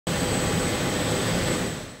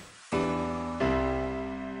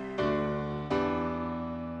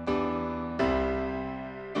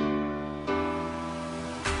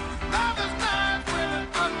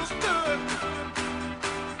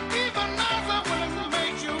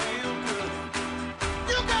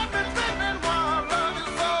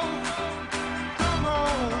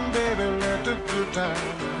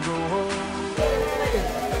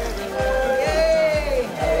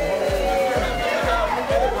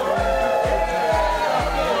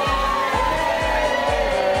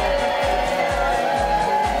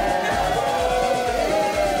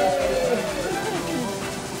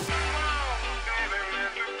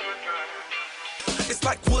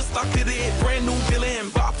brand new feeling.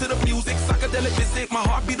 Bop to the music, psychedelic visit. My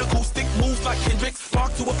heart beat acoustic, moves like Kendrick.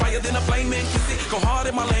 Spark to a fire, then a flame and kiss it. Go hard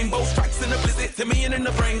in my lane, both strikes in the blizzard. To me and in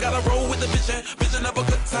the brain, gotta roll with the vision. Vision of a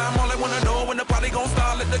good time, all I wanna know when the party gon'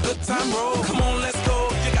 start, let the good time roll. Come on, let's go.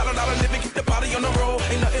 You got a lot of living, keep the body on the road.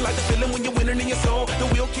 Ain't nothing like the feeling when you're winning in your soul. The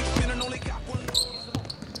wheel keeps spinning, only got one.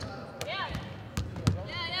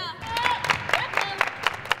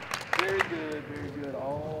 Very good, very good.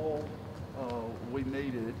 All we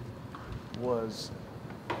needed was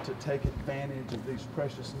to take advantage of these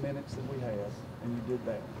precious minutes that we have, and you did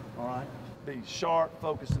that. All right? Be sharp,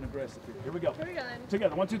 focused, and aggressive here. Here we go. Where are we going?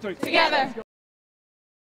 Together. 1, 2, 3. Together.